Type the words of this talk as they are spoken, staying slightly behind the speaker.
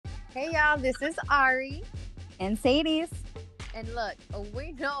Hey y'all, this is Ari. And Sadie's. And look,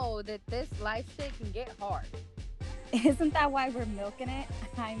 we know that this life shit can get hard. Isn't that why we're milking it?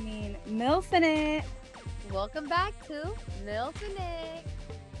 I mean, milfing it. Welcome back to Milf and Egg.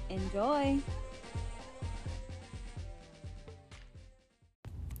 Enjoy.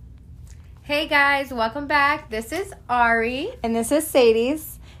 Hey guys, welcome back. This is Ari. And this is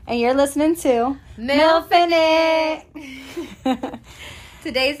Sadie's. And you're listening to Milf and Egg.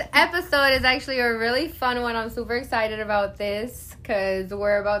 Today's episode is actually a really fun one. I'm super excited about this because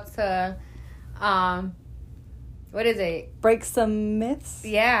we're about to, what is it? Break some myths.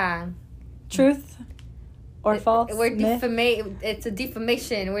 Yeah. Truth or false. We're It's a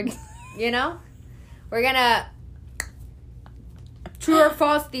defamation. We're gonna true or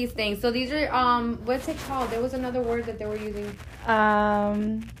false these things. So these are, what's it called? There was another word that they were using.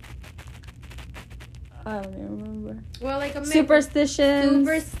 I don't even remember. Well, like a myth. Superstitions.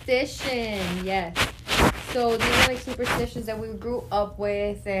 Superstition, yes. So these are like superstitions that we grew up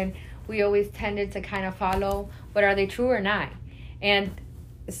with and we always tended to kind of follow. But are they true or not? And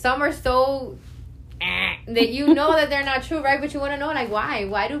some are so that you know that they're not true, right? But you want to know, like, why?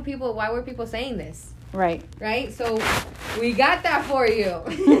 Why were people saying this? Right. Right? So we got that for you.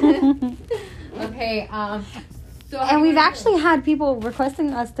 Okay. And we've actually had people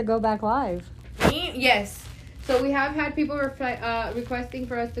requesting us to go back live. Yes. So we have had people requesting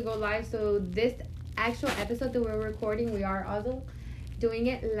for us to go live. So this actual episode that we're recording, we are also doing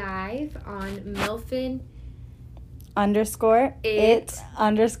it live on Milfin _it_pod.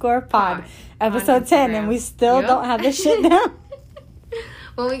 Episode 10. And we still don't have this shit down.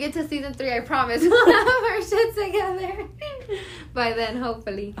 When we get to season 3, I promise we'll have our shit together by then,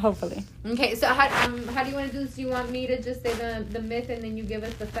 hopefully. Okay, so how do you want to do this? Do you want me to just say the myth and then you give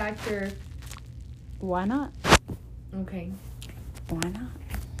us the fact, or... Why not? Okay. Why not?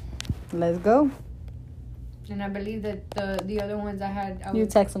 Let's go. And I believe that the other ones you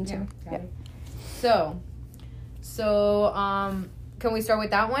text them to me. Yeah. So, can we start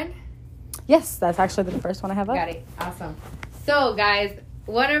with that one? Yes, that's actually the first one I have up. Got it. Awesome. So, guys,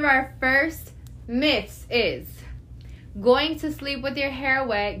 one of our first myths is going to sleep with your hair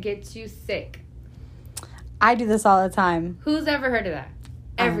wet gets you sick. I do this all the time. Who's ever heard of that?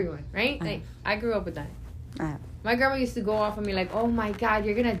 Everyone, right? I grew up with that. My grandma used to go off on me like, oh my God,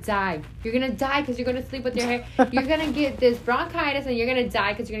 you're going to die. You're going to die because you're going to sleep with your hair. You're going to get this bronchitis and you're going to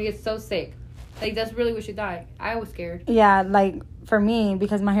die because you're going to get so sick. Like, that's really what she thought. I was scared. Yeah, like, for me,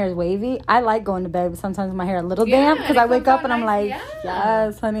 because my hair is wavy, I like going to bed, but sometimes my hair a little damp because I wake up and I'm like,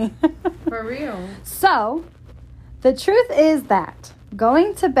 yes, honey. For real. So, the truth is that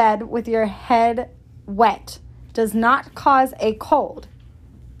going to bed with your head wet does not cause a cold.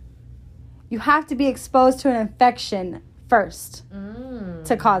 You have to be exposed to an infection first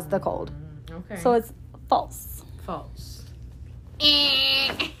to cause the cold. Okay. So it's false.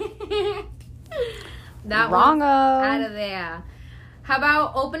 That one's out of there. How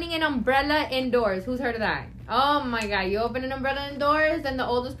about opening an umbrella indoors? Who's heard of that? Oh my God. You open an umbrella indoors and the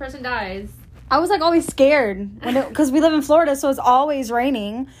oldest person dies. I was like always scared because we live in Florida, so it's always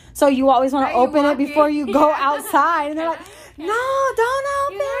raining. So you always want to open it before you go outside. And they're like, no, don't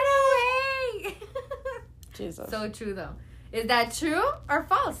open it. Jesus. So true, though. Is that true or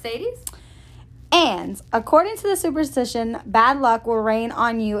false, Sadie's? And according to the superstition, bad luck will rain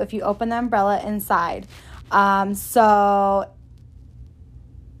on you if you open the umbrella inside. So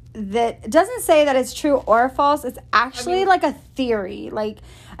that doesn't say that it's true or false. It's actually like a theory. Like,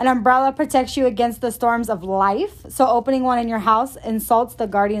 an umbrella protects you against the storms of life. So opening one in your house insults the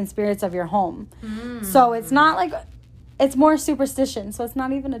guardian spirits of your home. So it's not like... It's more superstition, so it's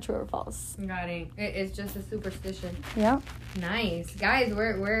not even a true or false. Got it. It's just a superstition. Yeah. Nice. Guys,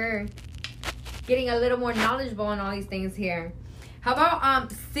 we're getting a little more knowledgeable on all these things here. How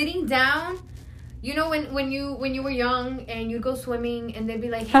about sitting down? You know, when you were young and you'd go swimming and they'd be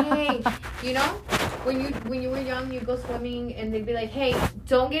like, hey, you know, when you were young, you'd go swimming and they'd be like, hey,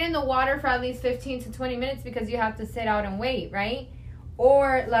 don't get in the water for at least 15 to 20 minutes because you have to sit out and wait, right?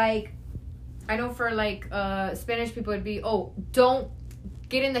 Or like, I know for like Spanish people it'd be, oh, don't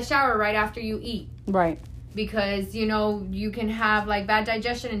get in the shower right after you eat. Right. Because, you know, you can have like bad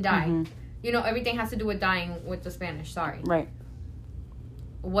digestion and die. You know, everything has to do with dying with the Spanish. Sorry. Right.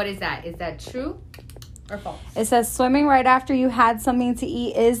 What is that? Is that true or false? It says swimming right after you had something to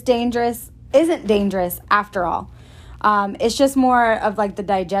eat isn't dangerous after all. It's just more of like the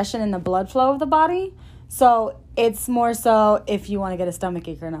digestion and the blood flow of the body. So it's more so if you want to get a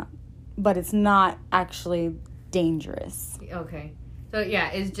stomachache or not. But it's not actually dangerous. Okay. So yeah,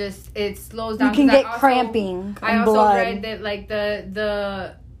 it's just, it slows down. You can get cramping. I also blood. read that like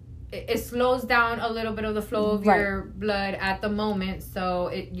the it slows down a little bit of the flow of your blood at the moment,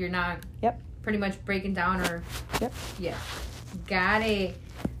 so you're not pretty much breaking down or got it.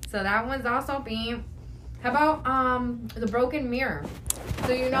 So that one's also being. How about the broken mirror?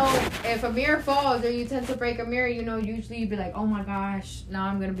 So if a mirror falls or you tend to break a mirror, usually you'd be like, oh my gosh, now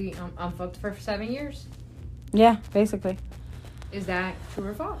I'm fucked for 7 years. Yeah, basically. Is that true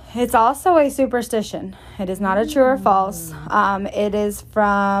or false? It's also a superstition. It is not a true or false. It is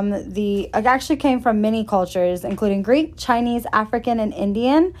it actually came from many cultures, including Greek, Chinese, African, and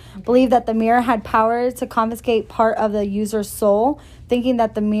Indian, believed that the mirror had power to confiscate part of the user's soul, thinking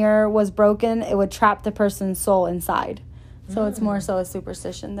that the mirror was broken, it would trap the person's soul inside. So it's more so a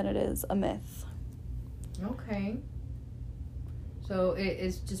superstition than it is a myth. Okay. So it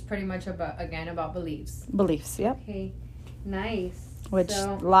is just pretty much about beliefs. Beliefs, yep. Okay. Nice. Which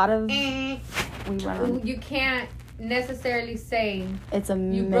a lot of we run on. You can't necessarily say it's a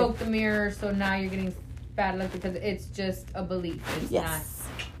you myth. broke the mirror, so now you're getting bad luck because it's just a belief. It's not.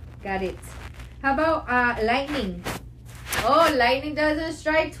 Got it. How about lightning? Oh, lightning doesn't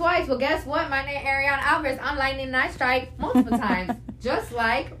strike twice. Well, guess what? My name is Ariana Alvarez. I'm lightning and I strike multiple times, just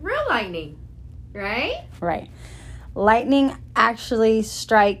like real lightning, right? Right. Lightning actually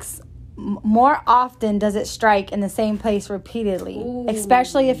strikes. More often does it strike in the same place repeatedly,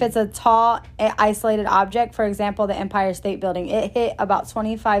 especially if it's a tall, isolated object. For example, the Empire State Building. It hit about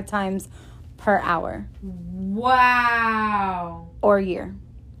 25 times per hour. Wow. Or year.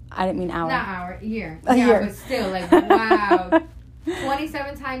 I didn't mean hour. Not hour, year. Year. But still, wow.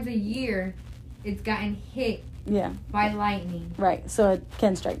 27 times a year, it's gotten hit by lightning. Right, so it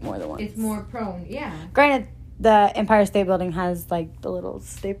can strike more than once. It's more prone, Granted, the Empire State Building has, the little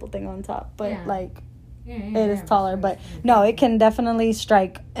staple thing on top. But, it is taller. But, no, it can definitely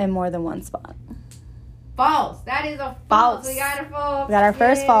strike in more than one spot. False. That is a false. We got a false. We got our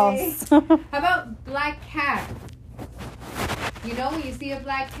first false. How about black cat? When you see a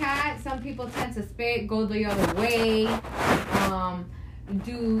black cat, some people tend to spit, go the other way.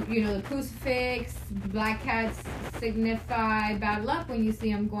 Do the crucifix. Black cats signify bad luck when you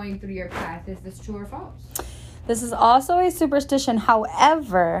see them going through your path. Is this true or false? This is also a superstition.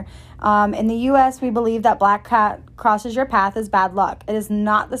 However, in the U.S., we believe that black cat crosses your path is bad luck. It is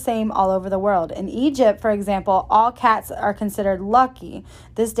not the same all over the world. In Egypt, for example, all cats are considered lucky.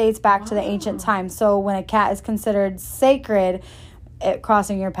 This dates back to the ancient times. So when a cat is considered sacred,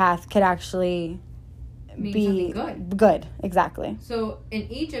 crossing your path could actually be good. Exactly. So in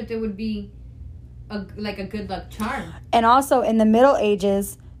Egypt, it would be a good luck charm. And also in the Middle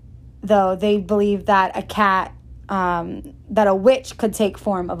Ages, though, they believed that a cat, that a witch could take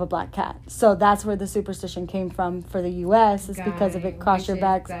form of a black cat. So that's where the superstition came from for the U.S. is because if it crossed your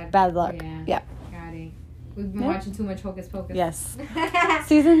back, bad luck. Yeah. Got it. We've been watching too much Hocus Pocus. Yes. Not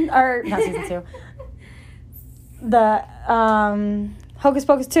season 2. The Hocus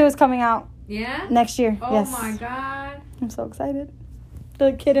Pocus 2 is coming out. Yeah? Next year. Oh yes. My God. I'm so excited.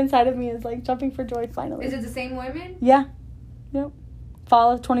 The kid inside of me is jumping for joy finally. Is it the same women? Yeah. Yep.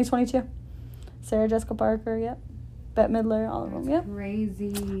 Fall of 2022. Sarah Jessica Parker, yep. Bette Midler, all of them, yep.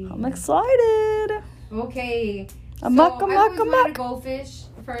 Crazy. I'm excited. Okay. I've always wanted to go fish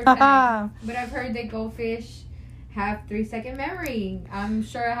for a fact, but I've heard that goldfish have 3-second memory. I'm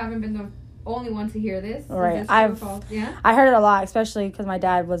sure I haven't been the only one to hear this. Right. I heard it a lot, especially because my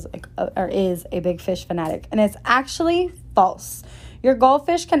dad was is a big fish fanatic, and it's actually false. Your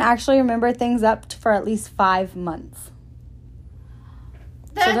goldfish can actually remember things for at least 5 months.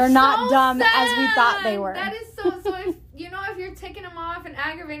 That's so they're not so dumb sad. as we thought they were. That is so if you're ticking them off and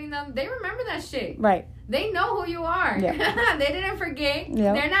aggravating them, they remember that shit. Right. They know who you are. Yep. They didn't forget.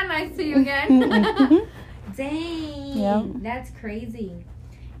 Yep. They're not nice to you again. Dang. Yep. That's crazy.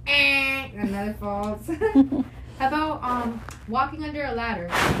 Another false. How about walking under a ladder?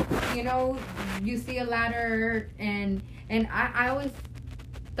 You see a ladder and I always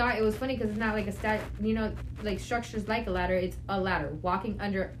thought it was funny because it's not like a structures like a ladder. It's a ladder. Walking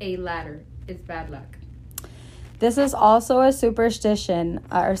under a ladder is bad luck. This is also a superstition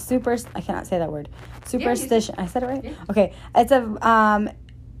I cannot say that word. Superstition. I said it right? Yeah. Okay. It's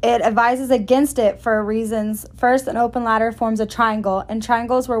it advises against it for reasons. First, an open ladder forms a triangle, and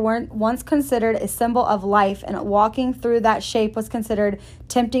triangles were once considered a symbol of life, and walking through that shape was considered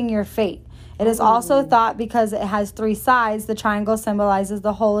tempting your fate. It is also thought because it has 3 sides, the triangle symbolizes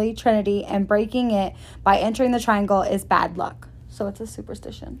the Holy Trinity, and breaking it by entering the triangle is bad luck. So it's a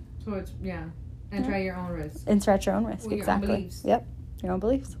superstition. So it's, and try your own risk. And try your own risk, Well, exactly. Your own beliefs. Yep, your own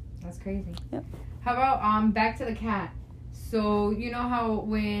beliefs. That's crazy. Yep. How about back to the cat? So you know how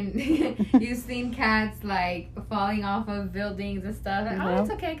when you've seen cats like falling off of buildings and stuff, and, oh, it's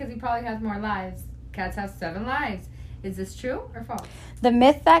okay because he probably has more lives. Cats have 7 lives. Is this true or false? The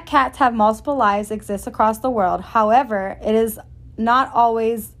myth that cats have multiple lives exists across the world. However, it is not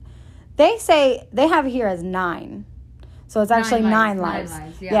always. They say they have it here as 9. So it's actually 9 lives. 9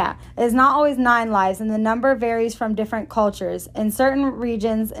 lives, yeah. It's not always 9 lives, and the number varies from different cultures. In certain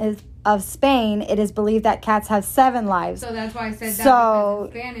regions of Spain, it is believed that cats have 7 lives. So that's why I said that, because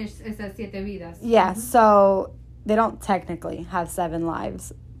in Spanish it says 7 vidas. Yeah, so they don't technically have 7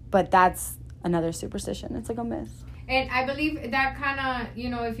 lives, but that's another superstition. It's like a myth. And I believe that kind of,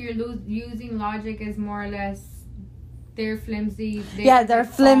 if you're using logic, is more or less they're flimsy. They're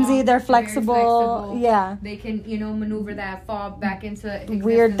flimsy. They're flexible. Yeah. They can, maneuver that, fall back into existence.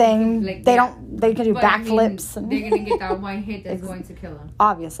 Weird thing. Like, they can do backflips. They're going to get that one hit that's going to kill them.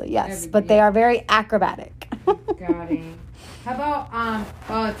 Obviously, yes. But they are very acrobatic. Got it. How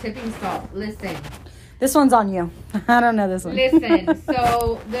about tipping salt? Listen. This one's on you. I don't know this one. Listen.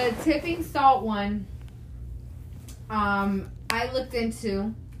 So the tipping salt one, I looked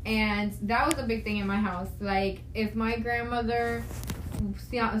into. And that was a big thing in my house. Like, if my grandmother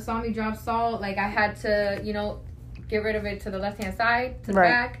saw me drop salt, like, I had to, get rid of it to the left-hand side, to the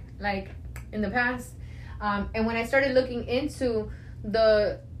back, like, in the past. And when I started looking into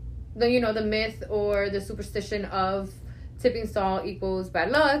the myth or the superstition of tipping salt equals bad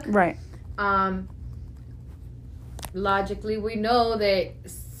luck. Right. Logically, we know that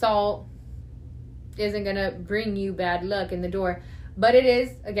salt isn't going to bring you bad luck in the door. But it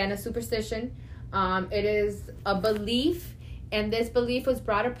is, again, a superstition. It is a belief. And this belief was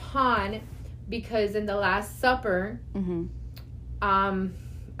brought upon because in the Last Supper,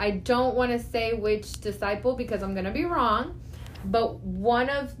 I don't want to say which disciple because I'm going to be wrong. But one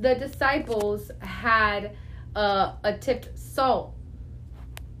of the disciples had a tipped salt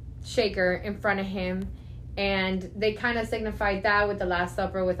shaker in front of him. And they kind of signified that with the Last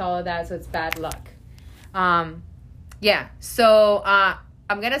Supper, with all of that. So it's bad luck. Yeah, so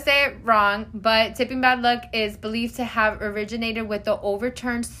I'm going to say it wrong, but tipping bad luck is believed to have originated with the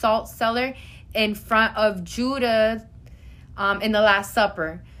overturned salt cellar in front of Judas in the Last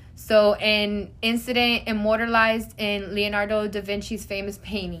Supper. So an incident immortalized in Leonardo da Vinci's famous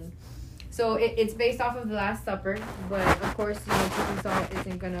painting. So it's based off of the Last Supper, but of course, tipping salt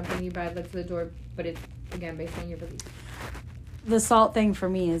isn't going to bring you bad luck to the door, but it's, again, based on your belief. The salt thing for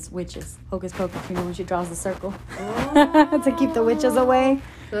me is witches. Hocus pocus, when she draws the circle. To keep the witches away.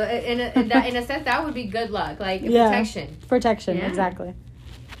 So in a sense, that would be good luck. Like protection. Protection, exactly.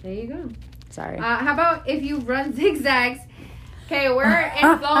 There you go. Sorry. How about if you run zigzags? Okay, we're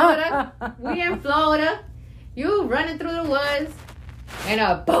in Florida. We in Florida. You running through the woods.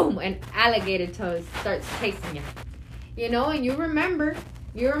 And boom, an alligator starts chasing you. And you remember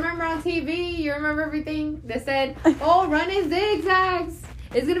on TV, you remember everything that said, oh, run in zigzags.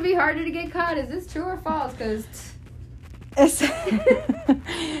 It's going to be harder to get caught. Is this true or false? Because it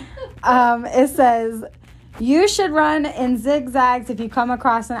says, you should run in zigzags if you come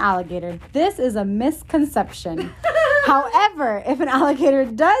across an alligator. This is a misconception. However, if an alligator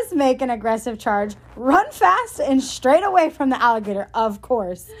does make an aggressive charge, run fast and straight away from the alligator, of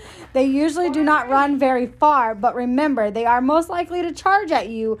course. They usually do not run very far, but remember, they are most likely to charge at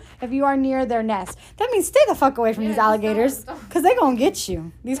you if you are near their nest. That means stay the fuck away from these alligators, because they're going to get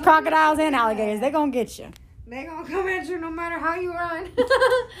you. These crocodiles and alligators, they're going to get you. They gonna come at you no matter how you run.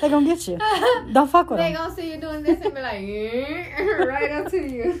 They gonna get you. Don't fuck with them. They gonna see you doing this and be like, right up to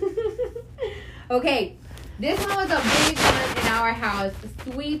you. Okay, this one was a big one in our house.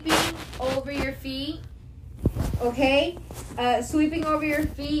 Sweeping over your feet. Okay? Sweeping over your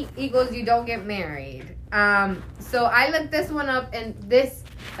feet equals you don't get married. So I looked this one up, and this,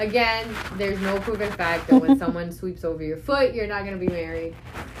 again, there's no proven fact that when someone sweeps over your foot, you're not going to be married.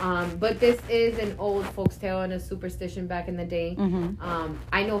 But this is an old folks tale and a superstition back in the day. Mm-hmm.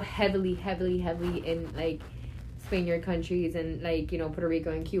 I know heavily in, like, Spaniard countries and, like, Puerto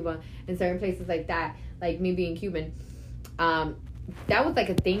Rico and Cuba and certain places like that, like me being Cuban. That was, like,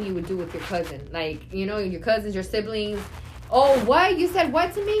 a thing you would do with your cousin. Like, your cousins, your siblings. Oh, what? You said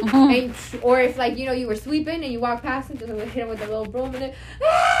what to me? Mm-hmm. Or if, like, you were sweeping and you walked past him, just hit him with a little broom and then,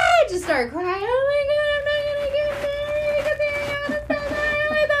 just start crying. Oh, my God, I'm not going to get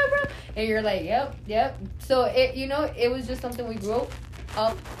married. And you're like, yep. So, it was just something we grew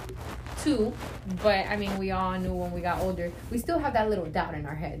up to. But, I mean, we all knew when we got older. We still have that little doubt in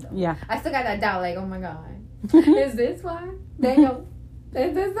our head, though. Yeah. I still got that doubt, like, oh, my God. Is this why? They go.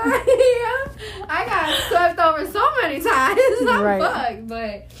 Is this why? Yeah. I got swept over so many times. I'm fucked.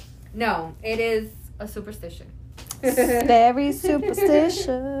 But no, it is a superstition. Very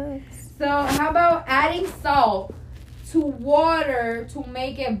superstitious. So how about adding salt to water to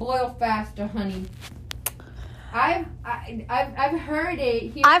make it boil faster, honey? I've heard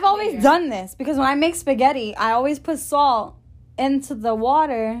it. I've always done this because when I make spaghetti, I always put salt into the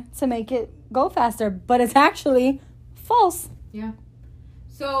water to make it go faster, but it's actually false. Yeah.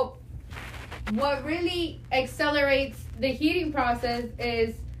 So what really accelerates the heating process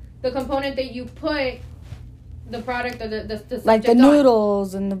is the component that you put the product or the like the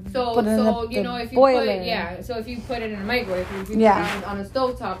noodles and the so you know, if you boiler. so if you put it in a microwave, if you put it on a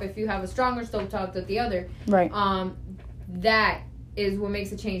stovetop, if you have a stronger stovetop than the other, right, that is what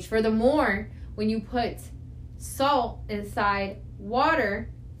makes a change. Furthermore, when you put salt inside water,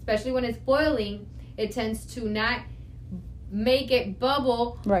 especially when it's boiling, it tends to not make it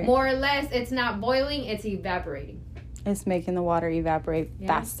bubble. Right. More or less, it's not boiling, it's evaporating. It's making the water evaporate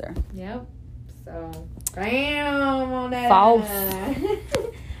faster. Yep. So, bam on that. False.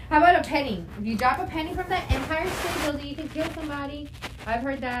 How about a penny? If you drop a penny from the Empire State Building, you can kill somebody. I've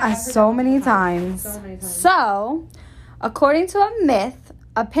heard that. So many times. So, according to a myth,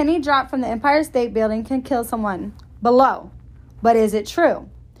 a penny dropped from the Empire State Building can kill someone. Below. But is it true?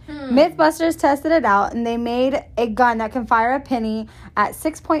 Mythbusters tested it out, and they made a gun that can fire a penny at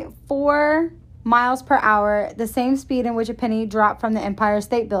 6.4 miles per hour, the same speed in which a penny dropped from the Empire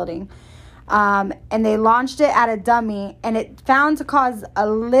State Building. And they launched it at a dummy, and it found to cause a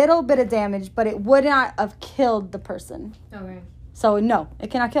little bit of damage, but it would not have killed the person. Okay. So, no,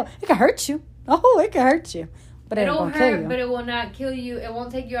 it cannot kill. It can hurt you. Oh, it can hurt you. But it won't hurt, kill you. But it will not kill you. It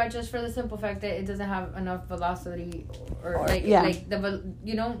won't take you out just for the simple fact that it doesn't have enough velocity like the,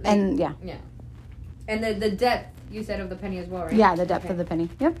 you know. Like, and, yeah. And the depth, you said, of the penny as well, right? Yeah, the depth of the penny.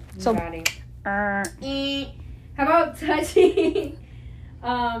 Yep. So, how about touching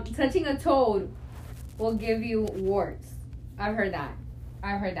a toad will give you warts? I've heard that.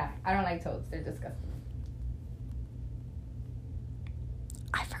 I don't like toads. They're disgusting.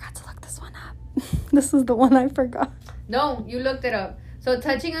 I forgot to look this one up. This is the one I forgot. No, you looked it up. So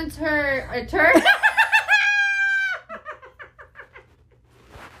touching a turd. I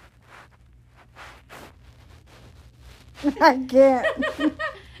can't.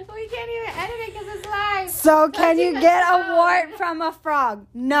 We can't even edit it because it's live. So can you get a wart from a frog?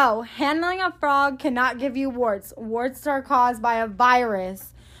 No. Handling a frog cannot give you warts. Warts are caused by a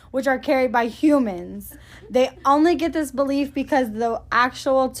virus, which are carried by humans. They only get this belief because the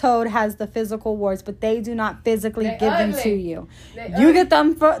actual toad has the physical warts, but they do not physically give them to you. You get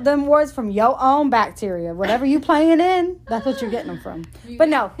them warts from your own bacteria. Whatever you playing in, that's what you're getting them from. But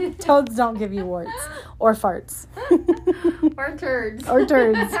no, toads don't give you warts or farts. Or turds. Or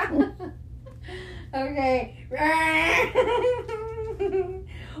turds. Okay.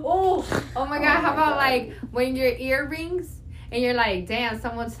 Oh my God. How about like when your ear rings? And you're like, damn,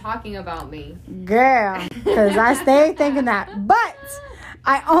 someone's talking about me. Girl, because I stay thinking that. But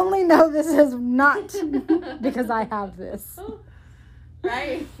I only know this is not because I have this.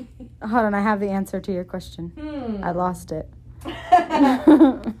 Right? Hold on, I have the answer to your question. I lost it. Oh,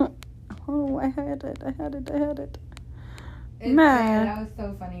 I had it. Man. That was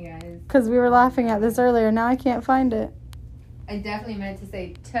so funny, guys. Because we were laughing at this earlier. Now I can't find it. I definitely meant to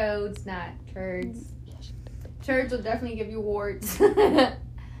say toads, not turds. Turds will definitely give you warts.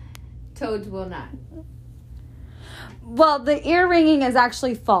 Toads will not. Well, the ear ringing is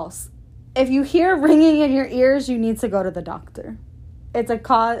actually false. If you hear ringing in your ears, you need to go to the doctor. It's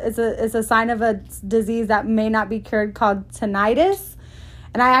a sign of a disease that may not be cured called tinnitus.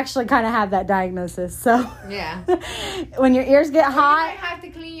 And I actually kind of have that diagnosis. So yeah, when your ears get hot, you might have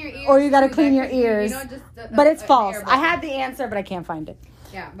to clean your ears, or you got to clean your ears. You know, just but it's false. I had the answer, but I can't find it.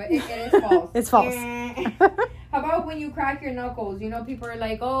 Yeah, but it is false. It's false. How about when you crack your knuckles? You know, people are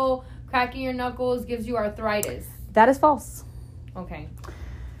like, oh, cracking your knuckles gives you arthritis. That is false. Okay.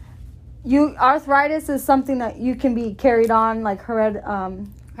 Arthritis is something that you can be carried on, like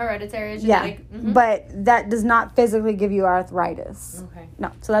hereditary, genetic. Yeah, but that does not physically give you arthritis. Okay.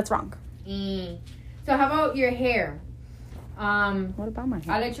 No, so that's wrong. So how about your hair? What about my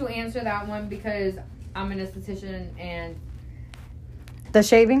hair? I'll let you answer that one because I'm an esthetician and... The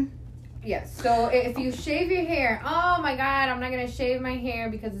shaving? Yes. So if you shave your hair, oh my God, I'm not going to shave my hair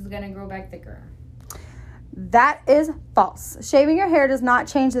because it's going to grow back thicker. That is false. Shaving your hair does not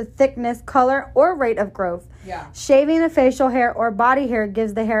change the thickness, color, or rate of growth. Yeah. Shaving the facial hair or body hair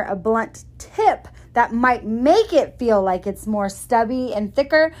gives the hair a blunt tip that might make it feel like it's more stubby and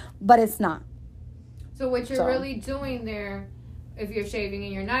thicker, but it's not. So what you're really doing there, if you're shaving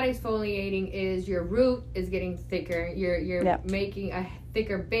and you're not exfoliating, is your root is getting thicker. You're making a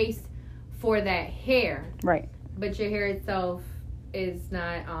thicker base for that hair. Right. but your hair itself is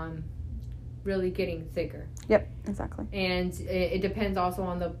not really getting thicker. Yep, exactly. And it depends also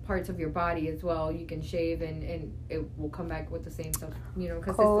on the parts of your body as well. You can shave and it will come back with the same stuff,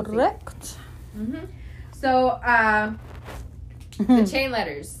 consistency. Correct. Mm-hmm. So, the chain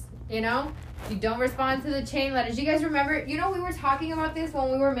letters, you don't respond to the chain letters. You guys remember, we were talking about this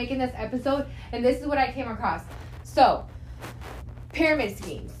when we were making this episode, and this is what I came across. So, pyramid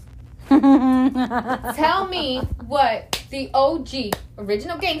schemes. Tell me what the OG,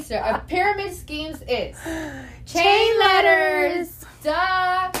 original gangster of pyramid schemes is. Chain letters.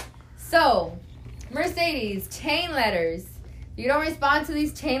 Duh. So, Mercedes, chain letters. You don't respond to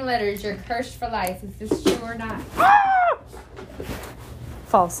these chain letters, you're cursed for life. Is this true or not?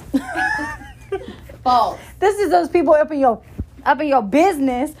 False. False. This is those people up in your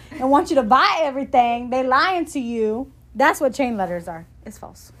business and want you to buy everything. They lying to you. That's what chain letters are. It's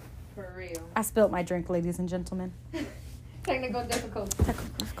false. For real. I spilled my drink, ladies and gentlemen. Technical difficulty.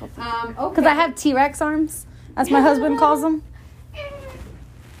 Okay. Because I have T-Rex arms, as my husband calls them.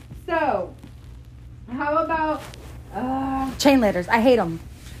 So, how about chain letters? I hate them.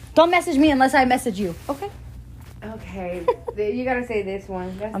 Don't message me unless I message you. Okay. Okay. You gotta say this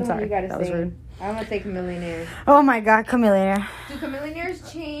one. That's I'm the sorry. one you gotta That say. was rude. I'm gonna say chameleonaire. Oh my God, chameleon. Do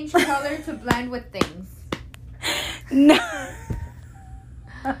chameleonaires change color to blend with things? No.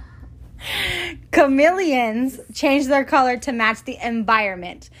 Chameleons change their color to match the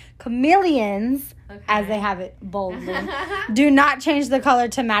environment. Chameleons, as they have it boldly, do not change the color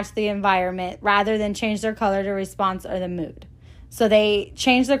to match the environment rather than change their color to response or the mood. So they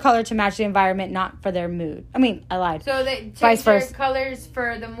change their color to match the environment, not for their mood. I mean, I lied. So they change Vice their versa. colors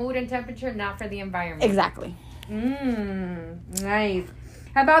for the mood and temperature, not for the environment. Exactly. Nice.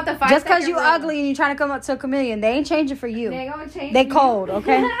 How about the 5 Just because second you rule? ugly and you trying to come up to a chameleon, they ain't changing for you. They gonna change. They you. cold,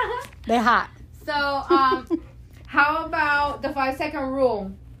 okay? They hot. So, how about the 5 second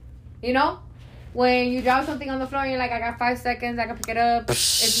rule? When you drop something on the floor and you're like, I got 5 seconds, I can pick it up.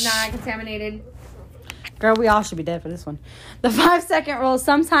 It's not contaminated. Girl, we all should be dead for this one. The 5 second rule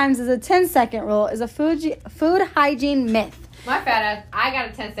sometimes is a 10-second rule, is a food hygiene myth. My fat ass, I got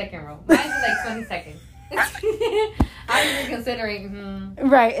a 10-second rule. Mine's like 20 seconds. I'm even considering.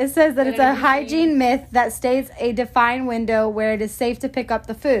 Right. It says that it's a hygiene myth that states a defined window where it is safe to pick up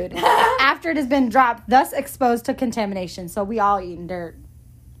the food after it has been dropped, thus exposed to contamination. So we all eating dirt.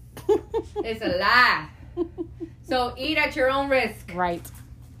 It's a lie. So eat at your own risk. Right.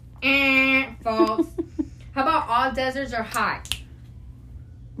 False. How about all deserts are hot?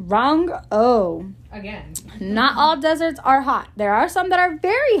 Wrong. Oh. Again. Not all deserts are hot. There are some that are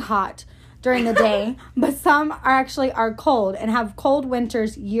very hot during the day, but some are cold and have cold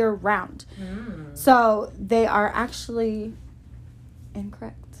winters year round. So they are actually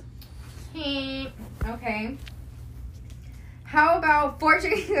incorrect. Okay. How about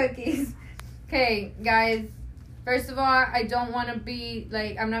fortune cookies? Okay, guys. First of all, I don't want to be,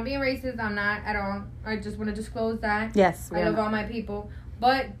 I'm not being racist. I'm not at all. I just want to disclose that. Yes. I love all my people.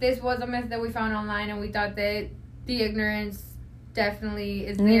 But this was a myth that we found online, and we thought that the ignorance definitely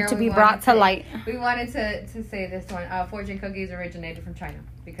is there. Need to be brought to light. We wanted to say this one. Fortune cookies originated from China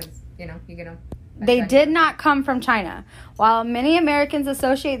because, you get them. They did not come from China. While many Americans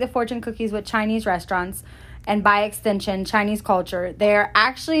associate the fortune cookies with Chinese restaurants and by extension Chinese culture, they are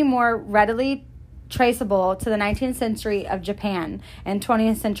actually more readily traceable to the 19th century of Japan and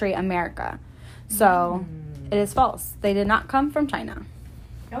 20th century America. So it is false. They did not come from China.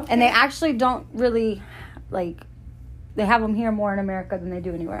 Okay. And they actually don't really, they have them here more in America than they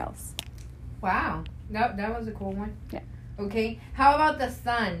do anywhere else. Wow. That was a cool one. Yeah. Okay. How about the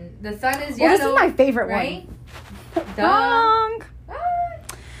sun? The sun is yellow. Well, this is my favorite right? one. Wrong.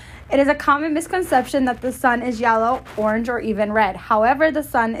 It is a common misconception that the sun is yellow, orange, or even red. However, the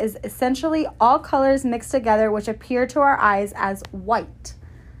sun is essentially all colors mixed together, which appear to our eyes as white.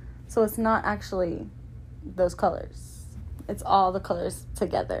 So it's not actually those colors. It's all the colors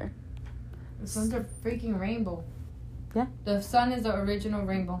together. The sun's a freaking rainbow. Yeah. The sun is the original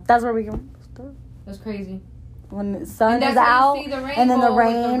rainbow. That's where we go. That's crazy. When the sun and is out, and then the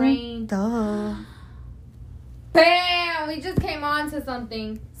rain. rain. Duh. Bam! We just came on to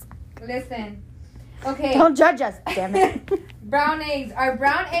something. Listen. Okay. Don't judge us, damn it. Brown eggs. Are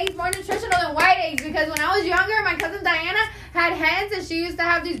brown eggs more nutritional than white eggs? Because when I was younger, my cousin Diana had hens, and she used to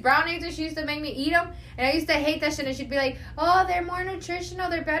have these brown eggs, and she used to make me eat them. And I used to hate that shit, and she'd be like, oh, they're more nutritional.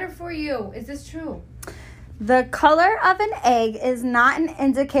 They're better for you. Is this true? The color of an egg is not an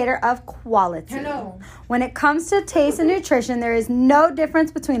indicator of quality. Hello. When it comes to taste and nutrition, there is no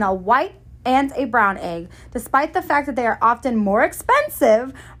difference between a white and a brown egg. Despite the fact that they are often more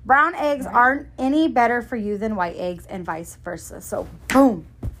expensive, brown eggs aren't any better for you than white eggs and vice versa. So, boom.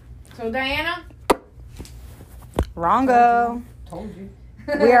 So, Diana? Wrongo. Told you.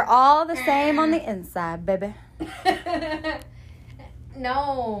 We are all the same on the inside, baby.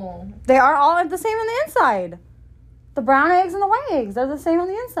 No. They are all the same on the inside. The brown eggs and the white eggs, they're the same on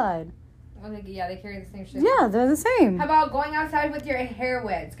the inside. Oh, they carry the same shit. Yeah, they're the same. How about going outside with your hair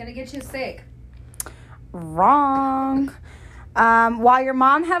wet? It's gonna get you sick. Wrong. While your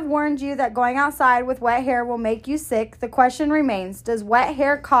mom have warned you that going outside with wet hair will make you sick, the question remains, does wet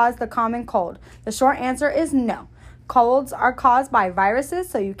hair cause the common cold? The short answer is no. Colds are caused by viruses,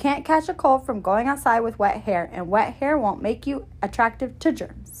 so you can't catch a cold from going outside with wet hair, and wet hair won't make you attractive to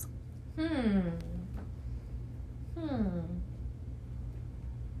germs.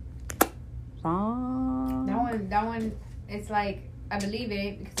 Wrong. That one, it's like, I believe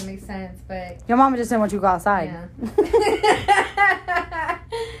it because it makes sense, but... Your mama just didn't want you to go outside. Yeah.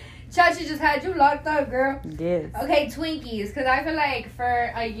 Chachi just had you locked up, girl. Yes. Okay, Twinkies, because I feel like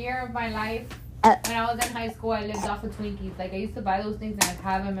for a year of my life, when I was in high school, I lived off of Twinkies. Like, I used to buy those things and I'd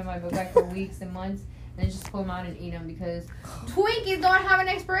have them in my book bag for weeks and months, and then just pull them out and eat them because Twinkies don't have an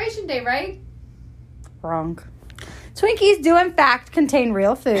expiration date, right? Wrong. Twinkies do, in fact, contain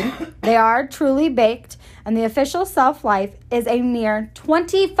real food. They are truly baked, and the official shelf life is a mere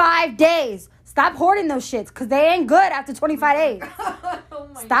 25 days. Stop hoarding those shits, because they ain't good after 25 days.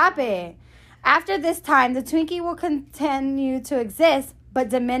 Stop it. After this time, the Twinkie will continue to exist, but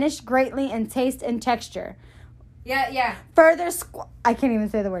diminish greatly in taste and texture. Yeah. I can't even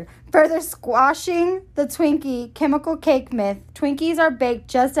say the word. Further squashing the Twinkie chemical cake myth, Twinkies are baked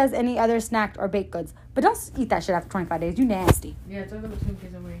just as any other snack or baked goods. But don't eat that shit after 25 days. You nasty. Yeah, throw those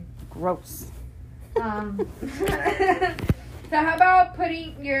Twinkies away. Gross. So how about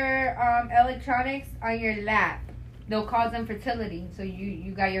putting your electronics on your lap? They'll cause infertility. So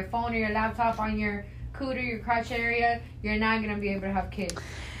you got your phone or your laptop on your cooter, your crotch area, you're not going to be able to have kids.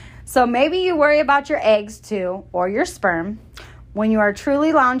 So maybe you worry about your eggs too, or your sperm, when you are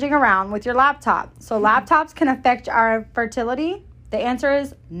truly lounging around with your laptop. So laptops can affect our fertility? The answer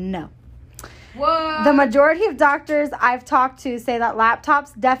is no. What? The majority of doctors I've talked to say that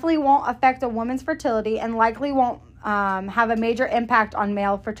laptops definitely won't affect a woman's fertility and likely won't have a major impact on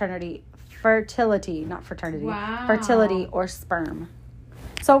male fertility, not fraternity, wow. fertility or sperm.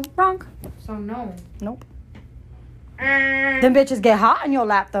 So, wrong. So, no. Nope. Them bitches get hot on your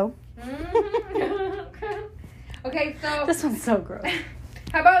lap, though. Okay, so... This one's so gross.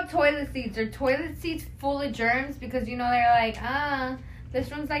 How about toilet seats? Are toilet seats full of germs? Because, they're like, this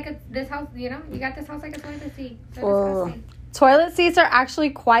one's like this house, you got this house like a toilet seat. So disgusting. Toilet seats are actually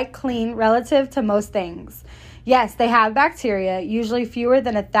quite clean relative to most things. Yes, they have bacteria, usually fewer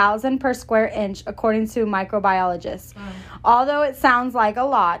than 1,000 per square inch, according to microbiologists. Although it sounds like a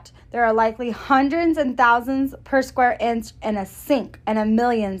lot, there are likely hundreds and thousands per square inch in a sink and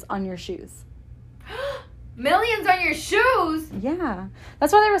millions on your shoes. Millions on your shoes? Yeah.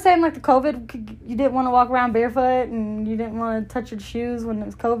 That's why they were saying, like, the COVID, you didn't want to walk around barefoot and you didn't want to touch your shoes when it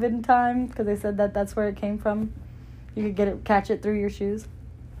was COVID time, because they said that that's where it came from. You could catch it through your shoes.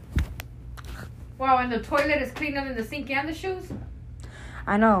 Wow, and the toilet is cleaner than the sink and the shoes?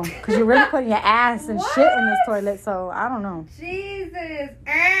 I know, because you're really putting your ass and shit in this toilet, so I don't know. Jesus.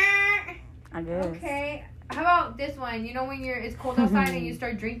 I guess. Okay. How about this one? When it's cold outside and you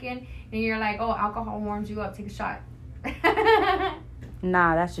start drinking and you're like, oh, alcohol warms you up, take a shot.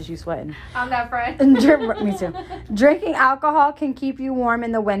 Nah, that's just you sweating. I'm that friend. Me too. Drinking alcohol can keep you warm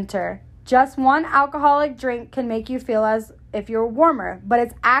in the winter. Just one alcoholic drink can make you feel as if you're warmer, but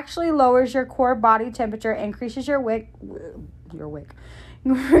it actually lowers your core body temperature, increases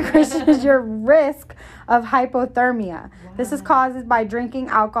increases your risk of hypothermia. Wow. This is caused by drinking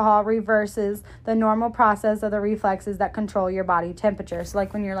alcohol reverses the normal process of the reflexes that control your body temperature. So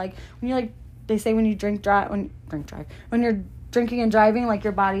like when they say when you when you're drinking and driving, like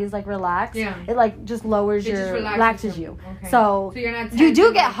your body is like relaxed. Yeah. It like just lowers relaxes you. Okay. So you're not you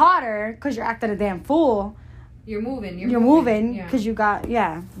do get hotter because you're acting a damn fool. You're moving because you got,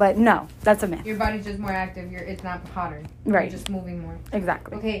 but no, that's a myth. Your body's just more active. It's not hotter. Right. You're just moving more.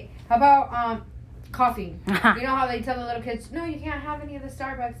 Exactly. Okay. How about coffee? You know how they tell the little kids, no, you can't have any of the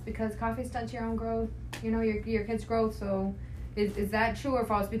Starbucks because coffee stunts your own growth. Your kid's growth. So is that true or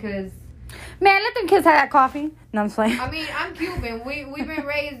false? Because Man, let them kids have that coffee. No, I'm playing. I mean, I'm Cuban. We've been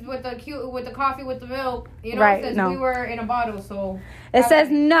raised with the coffee with the milk, Right, since no. we were in a bottle. So It says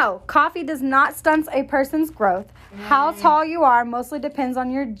no. Coffee does not stunt a person's growth. How tall you are mostly depends on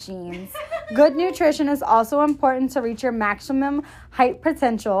your genes. Good nutrition is also important to reach your maximum height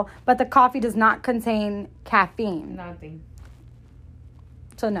potential, but the coffee does not contain caffeine. Nothing.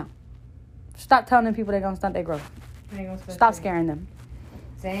 So no. Stop telling them people they're gonna stunt their growth. Stop scaring them.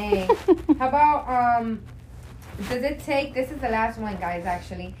 Dang. How about does it take? This is the last one, guys.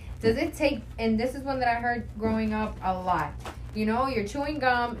 Actually, does it take? And this is one that I heard growing up a lot. You're chewing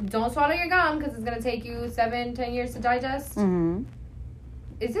gum. Don't swallow your gum because it's gonna take you 7-10 years to digest. Mm-hmm.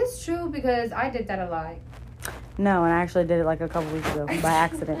 Is this true? Because I did that a lot. No, and I actually did it like a couple weeks ago by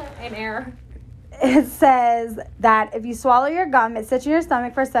accident. An error. It says that if you swallow your gum, it sits in your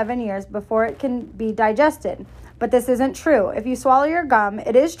stomach for 7 years before it can be digested. But this isn't true. If you swallow your gum,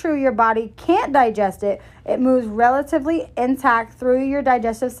 it is true your body can't digest it. It moves relatively intact through your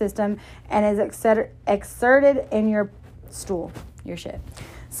digestive system and is exerted in your stool, your shit.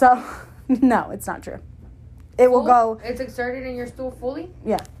 So, no, it's not true. It will go... It's exerted in your stool fully?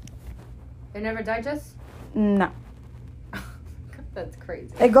 Yeah. It never digests? No. That's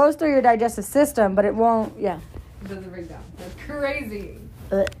crazy. It goes through your digestive system, but it won't... Yeah. It doesn't break down. That's crazy.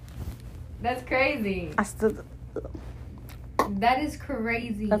 That's crazy. That is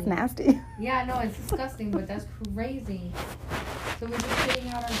crazy. That's nasty. Yeah, no, it's disgusting, but that's crazy. So we're just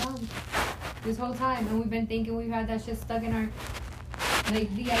shitting out our gum this whole time, and we've been thinking we've had that shit stuck in our...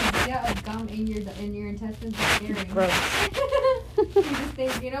 Like, the idea of gum in your intestines is scary. Gross. You just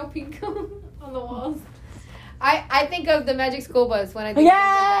think, pink gum on the walls. I think of the Magic School Bus when I think of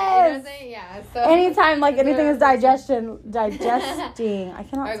that. You know what I'm saying? Yeah. So anytime like anything is digesting, I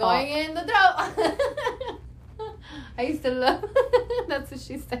cannot Or talk. going in the throat. I used to love. That's what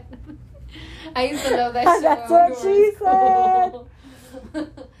she said. I used to love that show. That's what she said.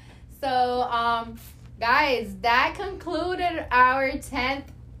 So, guys, that concluded our 10th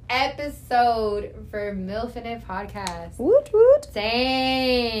episode for MILF and It podcast. Woot woot.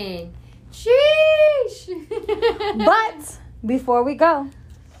 Dang. Sheesh. But before we go,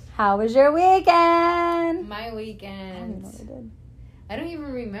 how was your weekend? My weekend. I don't even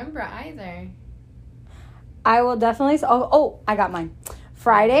remember either. I will definitely. I got mine.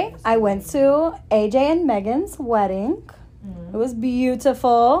 Friday, I went to AJ and Megan's wedding. It was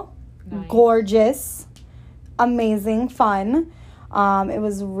beautiful, gorgeous, amazing, fun. It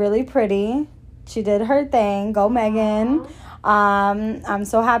was really pretty. She did her thing. Go, Megan. I'm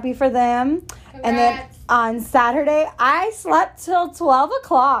so happy for them. Congrats. And then on Saturday, I slept till 12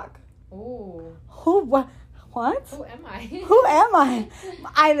 o'clock. Ooh. What? Who am I? Who am I?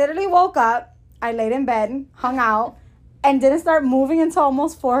 I literally woke up, I laid in bed, hung out, and didn't start moving until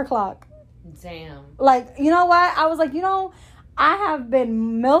almost 4 o'clock. Damn. Like, you know what? I was like, I have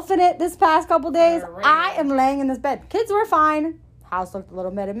been milfing it this past couple days. I am laying in this bed. Kids were fine. House looked a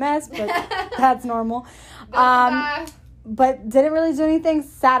little bit of mess, but that's normal. But didn't really do anything.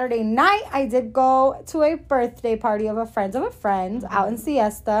 Saturday night, I did go to a birthday party of a friend out in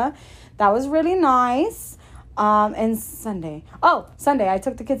Siesta. That was really nice. And Sunday, I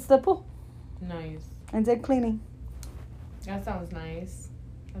took the kids to the pool. Nice. And did cleaning. That sounds nice.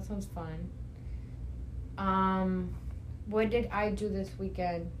 That sounds fun. What did I do this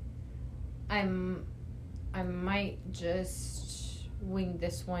weekend? I might just wing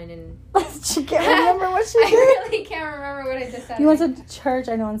this one and she can't remember what she did. I really can't remember what I just said. You went to church,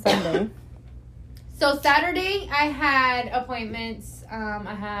 I know, on Sunday. So Saturday I had appointments.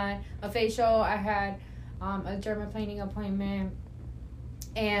 I had a facial, I had a dermaplaning appointment,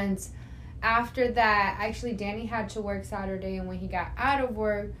 and after that, actually Danny had to work Saturday, and when he got out of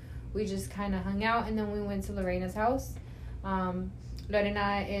work, we just kind of hung out, and then we went to Lorena's house.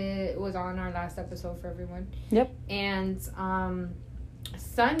 Lorena, it was on our last episode for everyone. Yep. And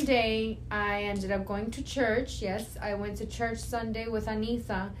Sunday, I ended up going to church. Yes, I went to church Sunday with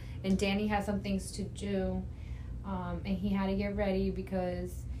Anissa, and Danny had some things to do. And he had to get ready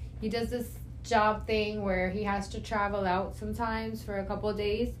because he does this job thing where he has to travel out sometimes for a couple of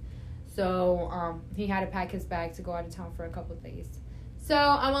days. So he had to pack his bag to go out of town for a couple of days. So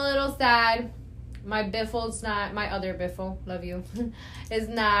I'm a little sad. My Biffle's not, my other Biffle, love you, is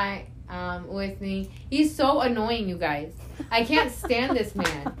not with me. He's so annoying, you guys. I can't stand this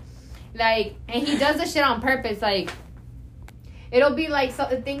man. Like, and he does this shit on purpose. Like, it'll be like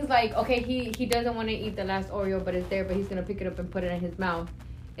things like, okay, he doesn't want to eat the last Oreo, but it's there, but he's going to pick it up and put it in his mouth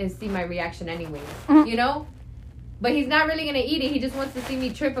and see my reaction anyways. You know? But he's not really gonna eat it. He just wants to see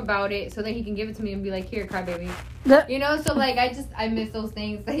me trip about it so that he can give it to me and be like, "Here, crybaby." You know, so like I miss those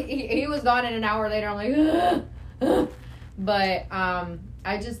things. He was gone, and an hour later I'm like, but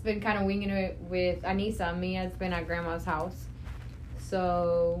I just been kind of winging it with Anissa. Mia's been at grandma's house,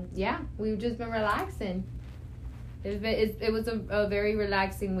 so yeah, we've just been relaxing. It was a very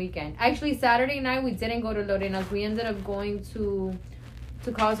relaxing weekend. Actually, Saturday night we didn't go to Lorena's. We ended up going to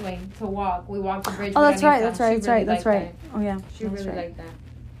Causeway to walk. We walked the bridge. Oh, that's right. That. Oh, yeah. She really liked that.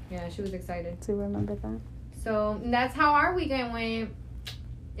 Yeah, she was excited. To remember that. So, that's how our weekend went.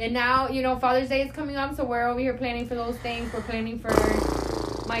 And now, you know, Father's Day is coming up, so we're over here planning for those things. We're planning for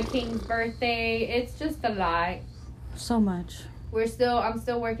my king's birthday. It's just a lot. So much. I'm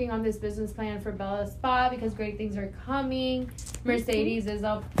still working on this business plan for Bella Spa because great things are coming. Mercedes is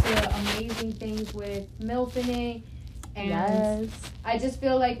up to amazing things with MILF in it. And yes. I just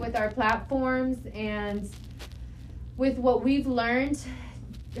feel like with our platforms and with what we've learned,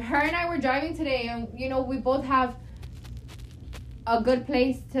 her and I were driving today, and you know, we both have a good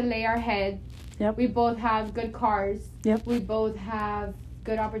place to lay our head. Yep. We both have good cars. Yep. We both have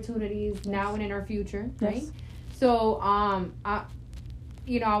good opportunities now and in our future, right? Yes. So, I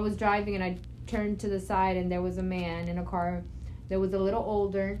was driving and I turned to the side and there was a man in a car that was a little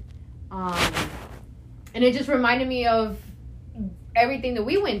older. And it just reminded me of everything that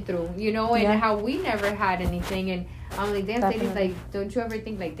we went through, you know, and how we never had anything. And I'm like, damn, Sadie's like, don't you ever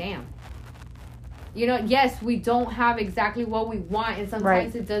think like, damn. You know, yes, we don't have exactly what we want. And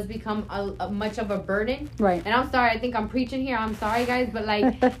sometimes it does become a much of a burden. Right. And I'm sorry, I think I'm preaching here. I'm sorry, guys. But,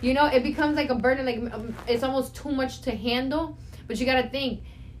 like, you know, it becomes like a burden. Like, it's almost too much to handle. But you got to think,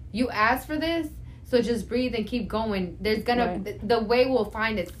 you asked for this, so just breathe and keep going. There's going to, the way will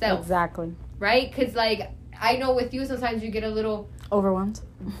find itself. Exactly. Right? Because, like, I know with you, sometimes you get a little overwhelmed.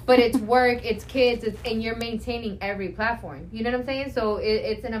 But it's work, it's kids, and you're maintaining every platform. You know what I'm saying? So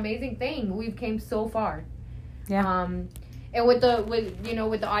it's an amazing thing. We've came so far. Yeah. And with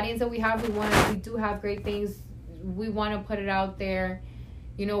the audience that we have, we do have great things. We want to put it out there.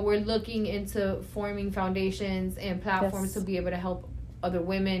 You know, we're looking into forming foundations and platforms to be able to help other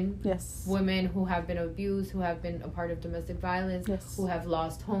women. Yes. Women who have been abused, who have been a part of domestic violence, who have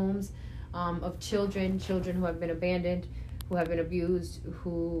lost homes, of children who have been abandoned, who have been abused,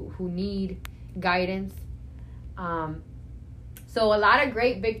 who need guidance. So a lot of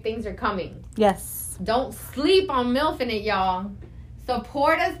great big things are coming. Yes. Don't sleep on MILFing it, y'all.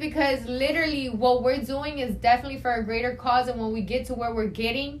 Support us, because literally what we're doing is definitely for a greater cause. And when we get to where we're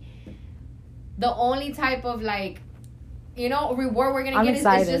getting, the only type of reward we're going to get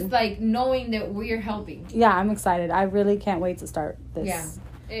is just like knowing that we're helping. Yeah, I'm excited. I really can't wait to start this. Yeah,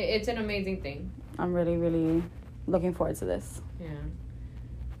 it's an amazing thing. I'm really, really looking forward to this. Yeah.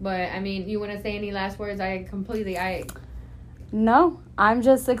 But, I mean, you want to say any last words? No, I'm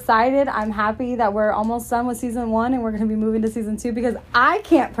just excited. I'm happy that we're almost done with season 1 and we're going to be moving to season 2, because I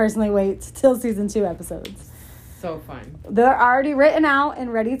can't personally wait till season 2 episodes. So fun. They're already written out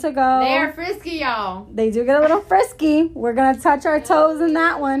and ready to go. They're frisky, y'all. They do get a little frisky. We're going to touch our toes in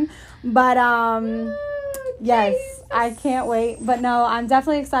that one. But, yes, Jesus. I can't wait. But no, I'm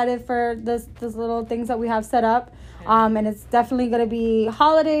definitely excited for this little things that we have set up. And it's definitely going to be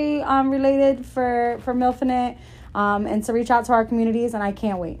holiday related for MILFing It. And to reach out to our communities, and I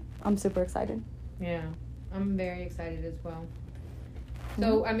can't wait. I'm super excited. Yeah, I'm very excited as well.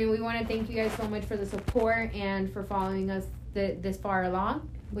 So, I mean, we want to thank you guys so much for the support and for following us this far along.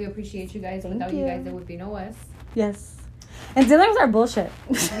 We appreciate you guys. Without you guys, there would be no us. Yes. And dealing with our bullshit.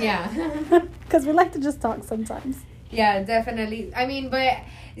 Yeah. Because we like to just talk sometimes. Yeah, definitely. I mean, but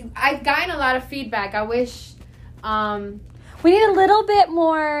I've gotten a lot of feedback. I wish... we need a little bit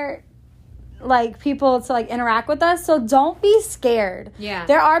more... people to interact with us, so don't be scared. Yeah,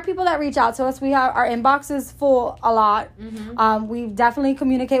 there are people that reach out to us. We have our inbox is full a lot. We definitely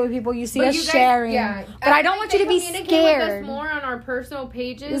communicate with people. You see us sharing, but I don't want you to be scared. With us more on our personal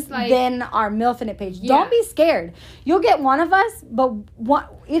pages than our MILFing It page. Don't be scared. You'll get one of us, but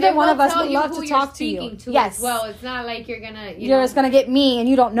either one of us would love to talk to you. Yes. Well, it's not like you're gonna you're just gonna get me and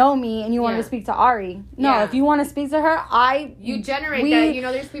you don't know me and you want to speak to Ari. No, if you want to speak to her, you generate that. You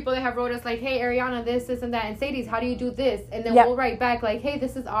know, there's people that have wrote us like, hey, Ariana, this and that, and Sadie's, how do you do this? And then we'll write back like, hey,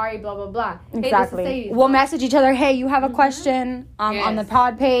 this is Ari, blah blah blah. Exactly. Hey, this is Sadie's. We'll message each other. Hey, you have a question on the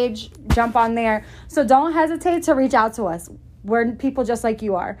pod page? Jump on there. So don't hesitate to reach out to us. We're people just like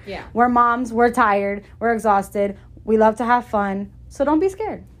you are. Yeah. We're moms. We're tired. We're exhausted. We love to have fun. So don't be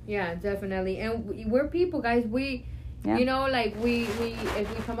scared. Yeah, definitely. And we're people, guys. We, if we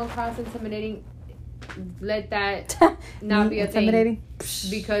come across intimidating, let that not be a thing.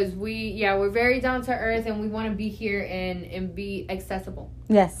 Because we're very down to earth, and we want to be here and be accessible.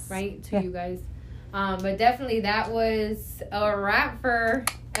 Yes. Right? To you guys. But definitely that was a wrap for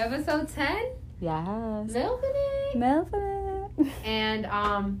episode 10. Yes. Milking.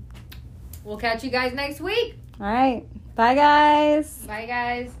 And we'll catch you guys next week. All right. Bye, guys. Bye,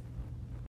 guys.